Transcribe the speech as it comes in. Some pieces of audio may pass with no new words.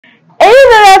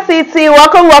City,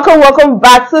 welcome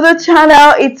back to the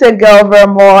channel. It's a girl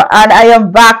Vermore, and I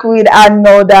am back with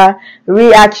another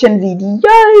reaction video.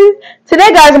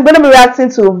 Today, guys, I'm going to be reacting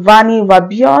to Vanny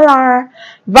Vabiola.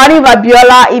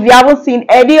 If you haven't seen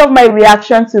any of my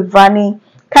reactions to Vanny,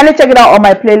 kindly check it out on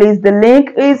my playlist. The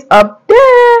link is up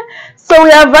there. So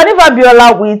we have Vanny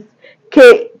Vabiola with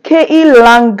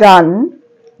Kehilangan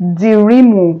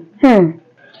Dirimu.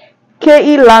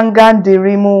 Kehilangan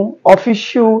Dirimu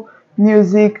official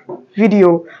music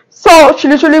video. So she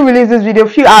literally released this video a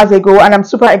few hours ago, and I'm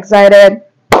super excited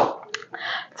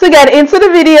to get into the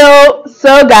video.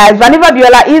 So guys, Vanny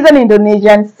Vabiola is an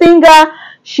Indonesian singer.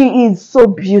 She is so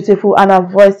beautiful and her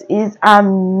voice is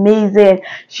amazing.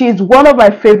 She's one of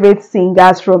my favorite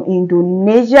singers from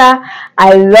Indonesia.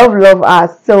 I love her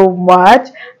so much,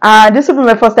 and this will be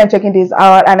my first time checking this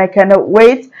out, and I cannot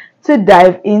wait to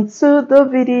dive into the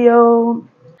video.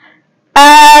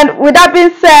 And with that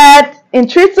being said, in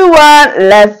 3, 2, 1,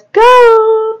 let's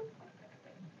go.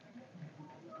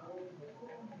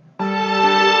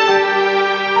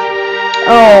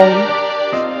 Oh,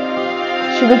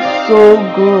 she looks so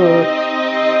good.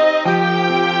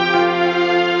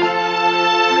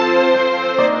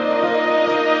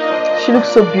 She looks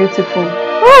so beautiful.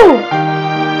 Oh,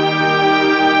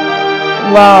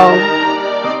 wow.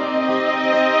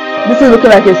 This is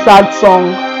looking like a sad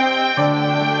song,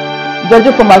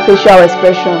 judging from my facial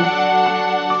expression.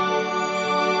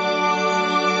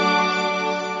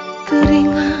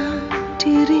 Teringat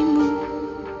dirimu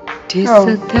di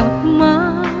setiap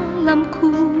malamku.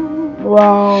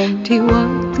 Wow. Di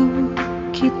waktu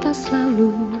kita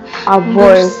selalu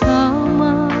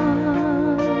bersama.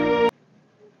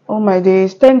 Oh my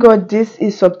days! Thank God this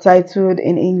is subtitled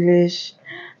in English.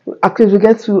 At least we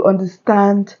get to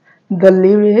understand the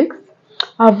lyrics.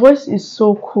 Her voice is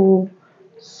so cool,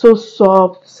 so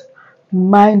soft,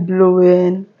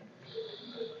 mind-blowing.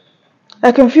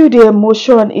 I can feel the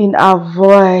emotion in her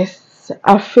voice,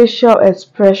 her facial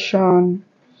expression.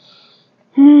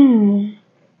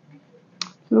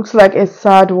 Looks like a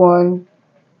sad one,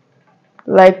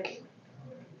 like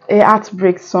a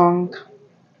heartbreak song.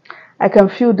 I can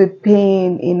feel the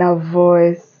pain in her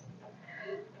voice.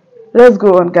 Let's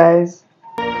go on, guys.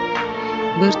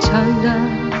 Bercanda,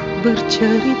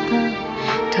 bercerita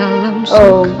dalam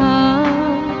suka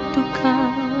duka,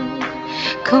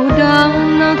 kau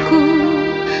dan aku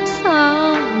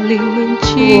saling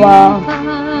mencinta.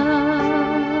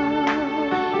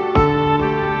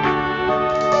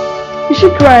 Is she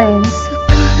crying?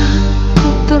 Sekarang ku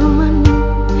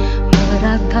termenung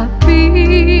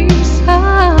meratapi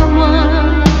sama.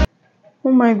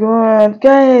 Oh my God,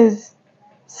 guys,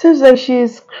 seems like she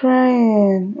is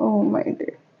crying. Oh my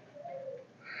God.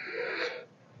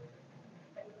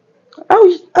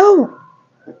 Oh,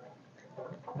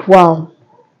 wow,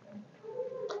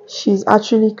 she's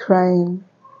actually crying.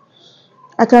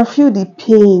 I can feel the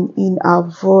pain in her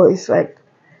voice. Like,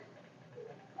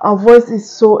 her voice is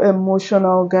so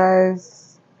emotional,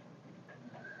 guys.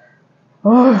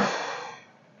 Oh,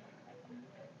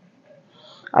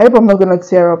 I hope I'm not gonna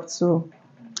tear up too.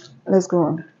 Let's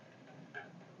go on.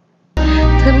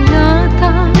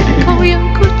 Ternyata kau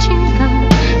yang ku cinta,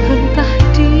 entah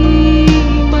di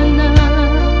mana.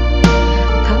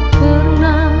 Tak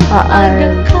pernah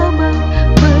ada kabar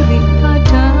berita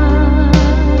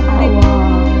darimu.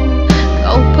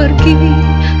 Kau pergi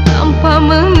tanpa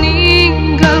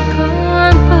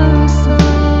meninggalkan pesan.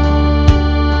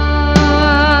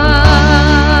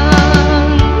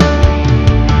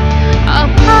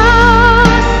 Apa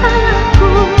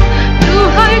salahku,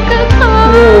 duhai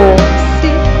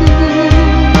kekasihku,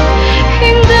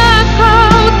 hingga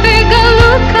kau tega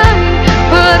lukai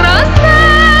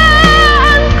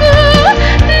perasaanku.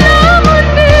 Namun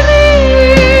diri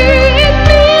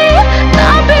ini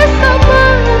tak bisa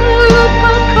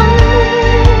melupakanmu.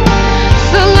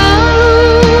 Selalu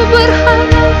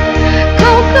berharap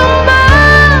kau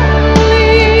kembali.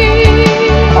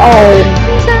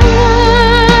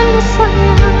 Jangan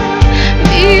sayang,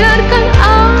 biarkan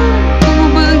aku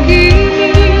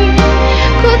begini.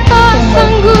 Ku tak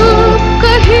sanggup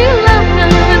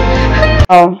kehilangan.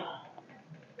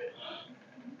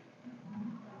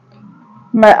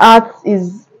 My heart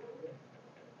is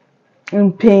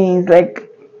in pain.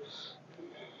 Like,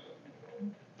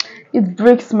 it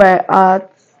breaks my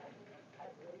heart.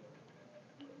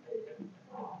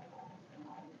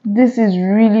 This is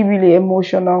really, really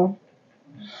emotional.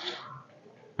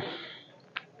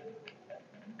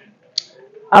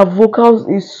 Her vocals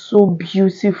is so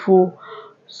beautiful,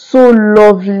 so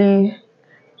lovely,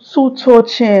 so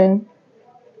touching.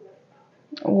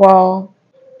 Wow.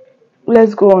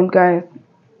 Let's go on, guys.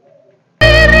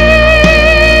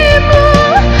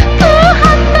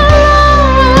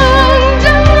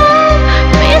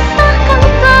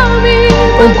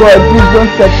 Oh God, please don't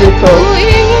separate Ku us.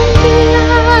 ingin dia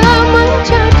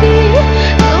menjadi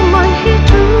teman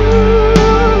hidupku.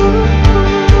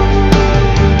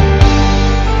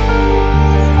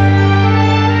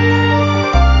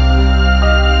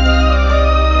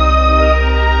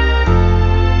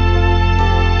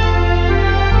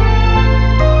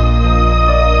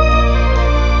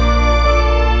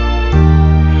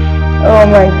 Oh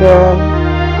my God.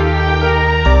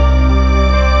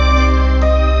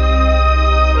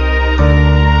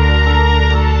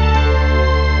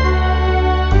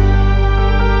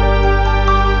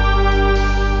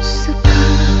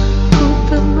 Sekarang ku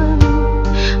temani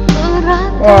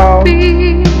Wow.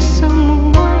 meratapi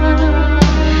semua.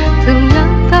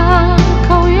 Ternyata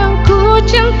kau yang ku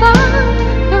cinta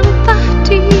entah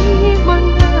di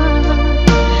mana.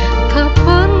 Tak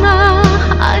pernah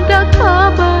ada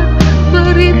kabar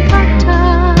berita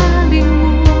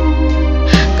darimu.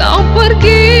 Kau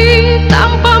pergi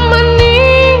tanpa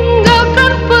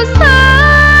meninggalkan pesan.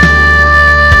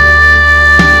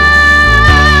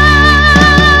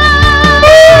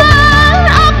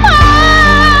 Apa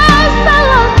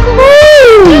salahku,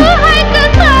 duhai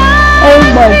kekasihku, Oh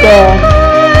my God.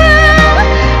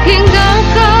 hingga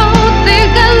kau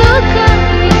tega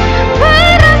lukai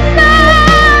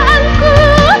perasaanku.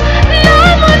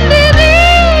 Namun diri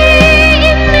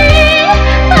ini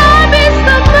tak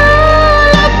bisa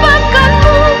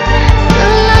melupakanmu.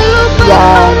 Selalu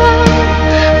berharap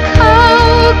kau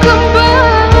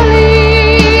kembali.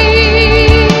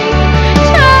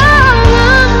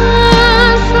 Jangan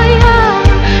sayang,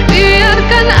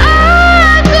 biarkan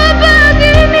aku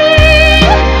begini.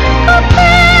 Ku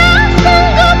tak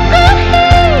sanggup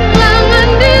kehilangan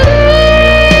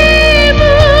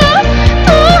dirimu.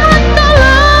 Tuhan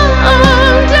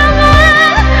tolong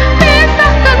jangan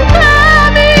pisahkan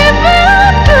kami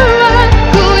berdua.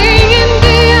 Ku ingin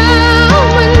dia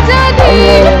menjadi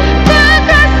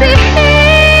kekasih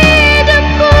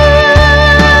hidupku.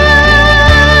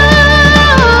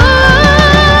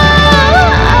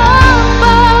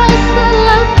 Apa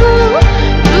salahku,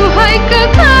 duhai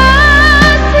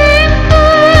kekasihku,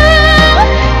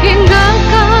 hingga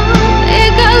kau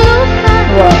tega lukai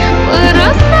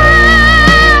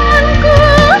perasaanku.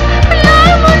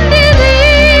 Namun diri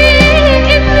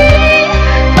ini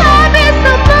tak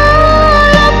bisa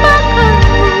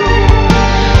melupakanmu.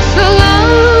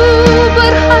 Selalu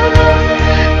berharap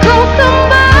kau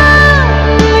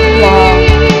kembali.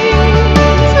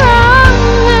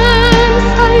 Jangan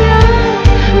sayang,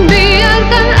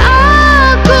 biarkan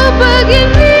aku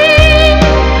begini.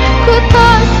 Ku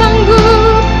tak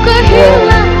sanggup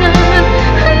kehilangan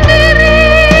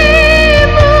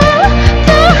dirimu.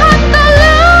 Tuhan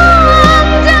tolong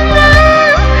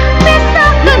jangan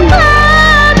pisahkan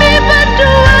kami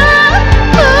berdua.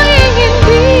 Ku ingin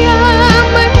dia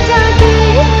menjadi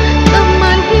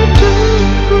teman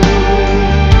hidupku.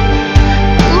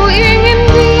 Ku ingin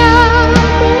dia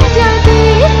menjadi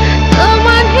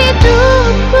teman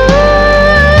hidupku.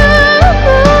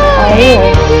 Ku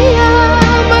ingin dia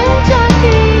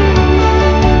menjadi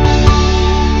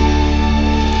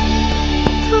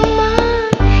teman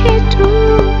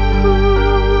hidupku.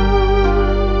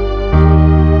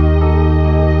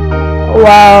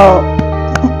 Wow.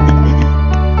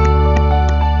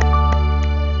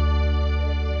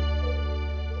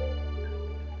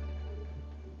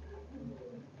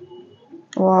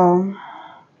 Wow.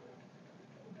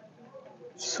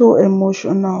 So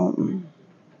emotional.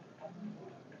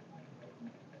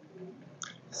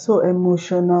 So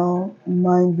emotional,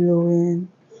 mind blowing.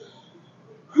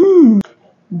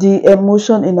 The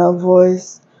emotion in her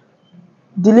voice.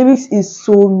 The lyrics is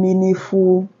so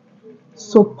meaningful,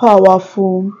 so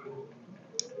powerful.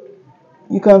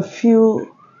 You can feel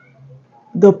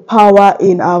the power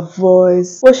in her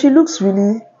voice. But she looks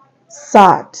really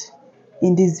sad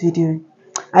in this video.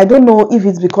 I don't know if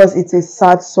it's because it's a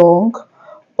sad song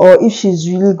or if she's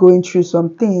really going through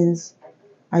some things.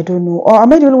 I don't know. Or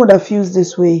am I the only one that feels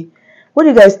this way? What do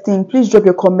you guys think? Please drop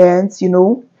your comments.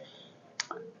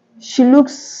 She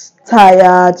looks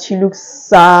tired. She looks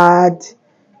sad.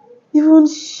 Even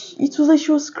it was like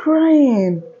she was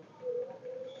crying.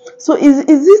 So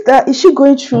is she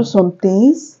going through some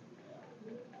things,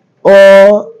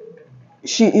 or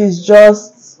she is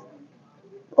just,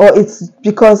 or it's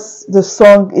because the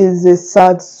song is a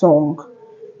sad song?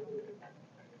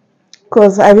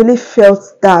 Because I really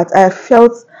felt that. I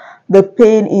felt the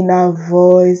pain in her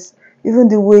voice, even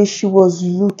the way she was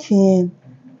looking,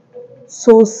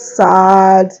 so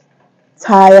sad,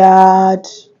 tired.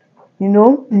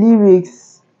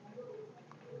 Lyrics.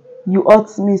 You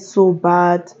hurt me so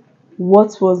bad.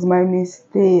 What was my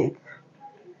mistake?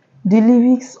 The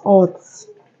lyrics hurt,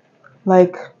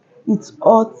 like it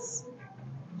hurts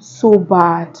so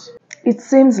bad. It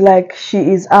seems like she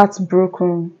is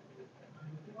heartbroken.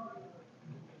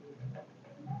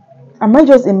 Am I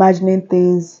just imagining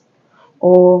things,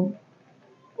 or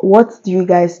what do you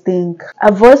guys think?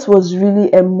 Her voice was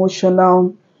really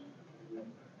emotional.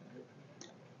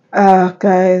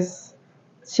 Guys,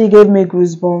 she gave me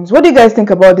goosebumps. What do you guys think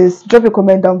about this? Drop a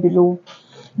comment down below.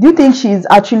 Do you think she's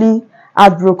actually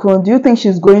heartbroken? Do you think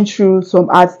she's going through some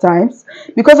hard times?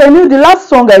 Because I knew the last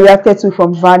song I reacted to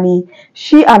from Vanny,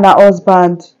 she and her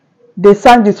husband, they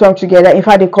sang the song together. In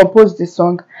fact, they composed the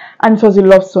song, and it was a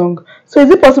love song. So is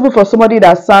it possible for somebody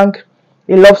that sang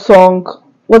a love song,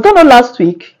 was that not last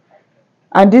week,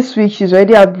 and this week she's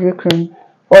already heartbroken?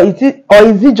 Or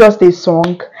is it just a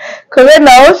song? Because right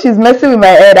now she's messing with my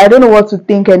head. I don't know what to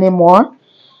think anymore.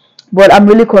 But I'm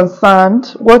really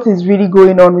concerned. What is really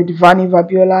going on with Vanny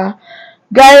Vabiola?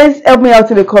 Guys, help me out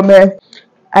in the comments.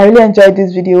 I really enjoyed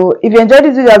this video. If you enjoyed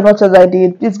this video as much as I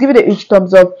did, please give it a huge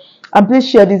thumbs up and please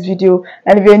share this video.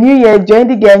 And if you're new here, join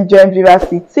the gang, join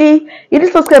Vivacity. Hit the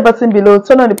subscribe button below,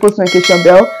 turn on the post notification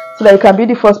bell so that you can be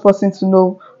the first person to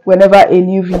know whenever a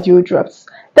new video drops.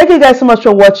 Thank you guys so much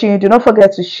for watching. Do not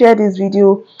forget to share this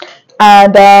video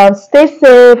and stay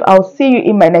safe. I'll see you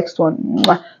in my next one.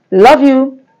 Mwah. Love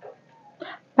you.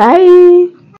 Bye.